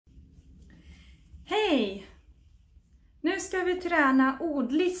Hej! Nu ska vi träna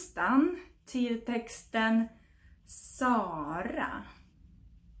ordlistan till texten Sara.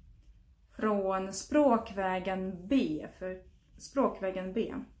 Från Språkvägen B, för Språkvägen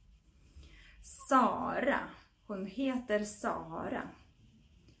B. Sara, hon heter Sara.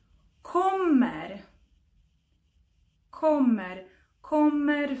 Kommer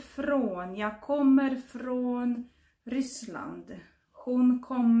från, jag kommer från Ryssland. Hon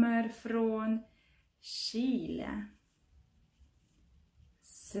kommer från Chile.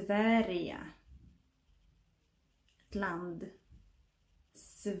 Sverige. Ett land.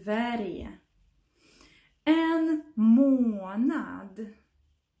 Sverige. En månad.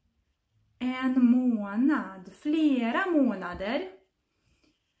 En månad. Flera månader.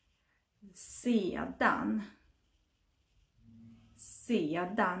 Sedan.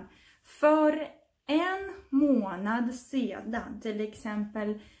 Sedan. För en månad sedan. Till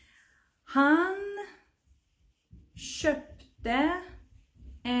exempel. Han köpte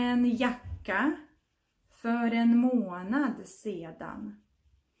en jacka för en månad sedan.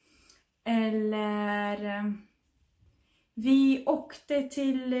 Eller vi åkte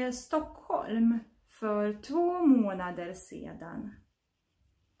till Stockholm för 2 månader sedan.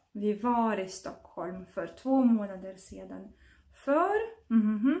 Vi var i Stockholm för 2 månader sedan. För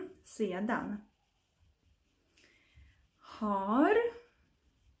sedan. Har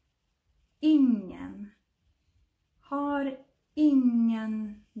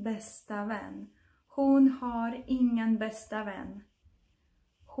ingen bästa vän. Hon har ingen bästa vän.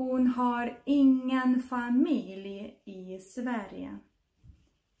 Hon har ingen familj i Sverige.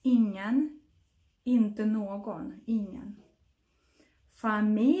 Ingen, inte någon, ingen.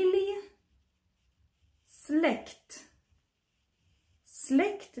 Familj, släkt.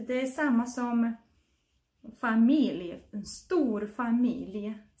 Släkt, det är samma som familj, en stor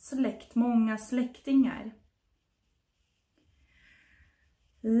familj. Släkt, många släktingar.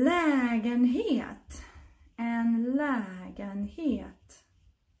 Lägenhet, en lägenhet.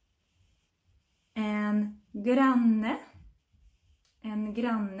 En granne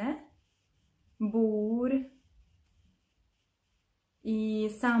bor i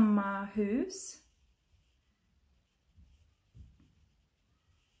samma hus.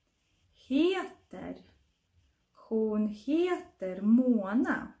 Hon heter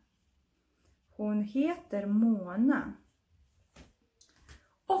Mona. Hon heter Mona.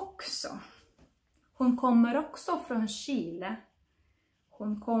 Också. Hon kommer också från Chile.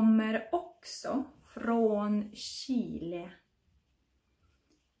 Hon kommer också från Chile.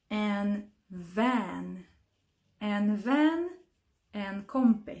 En vän. En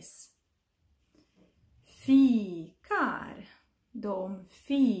kompis. Fikar. De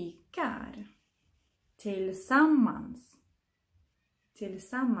fikar. Tillsammans.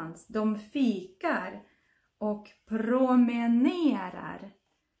 De fikar och promenerar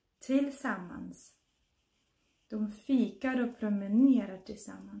tillsammans. De fikar och promenerar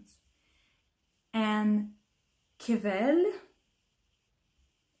tillsammans. En kväll.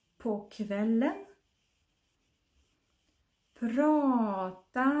 På kvällen.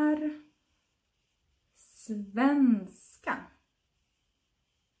 Pratar svenska.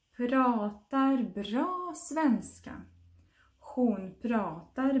 Pratar bra svenska. Hon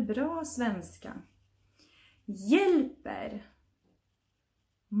pratar bra svenska. Hjälper.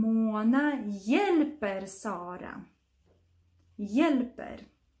 Mona hjälper Sara. Hjälper.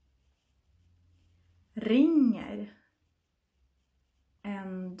 Ringer.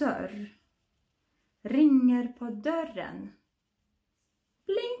 En dörr. Ringer på dörren.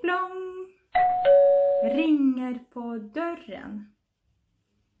 Bling blong. Ringer på dörren.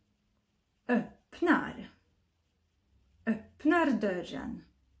 Öppnar. Öppnar dörren.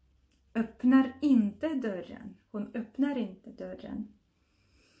 Öppnar inte dörren. Hon öppnar inte dörren.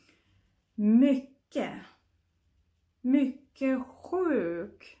 Mycket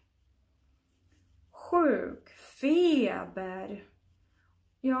sjuk. Sjuk. Feber.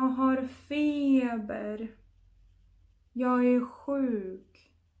 Jag har feber. Jag är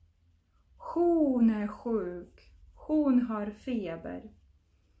sjuk. Hon är sjuk. Hon har feber.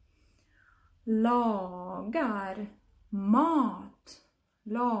 Lagar mat.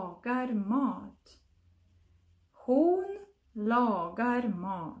 Lagar mat. Hon lagar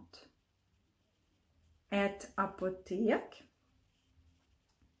mat. Ett apotek.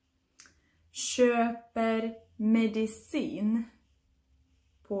 Köper medicin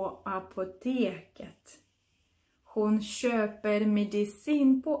på apoteket. Hon köper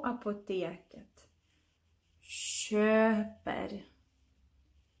medicin på apoteket. Köper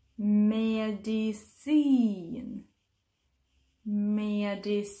medicin.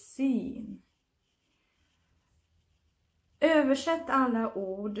 Medicin. Översätt alla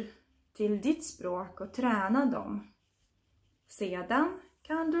ord till ditt språk och träna dem. Sedan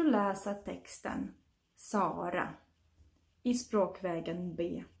kan du läsa texten Sara i Språkvägen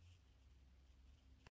B.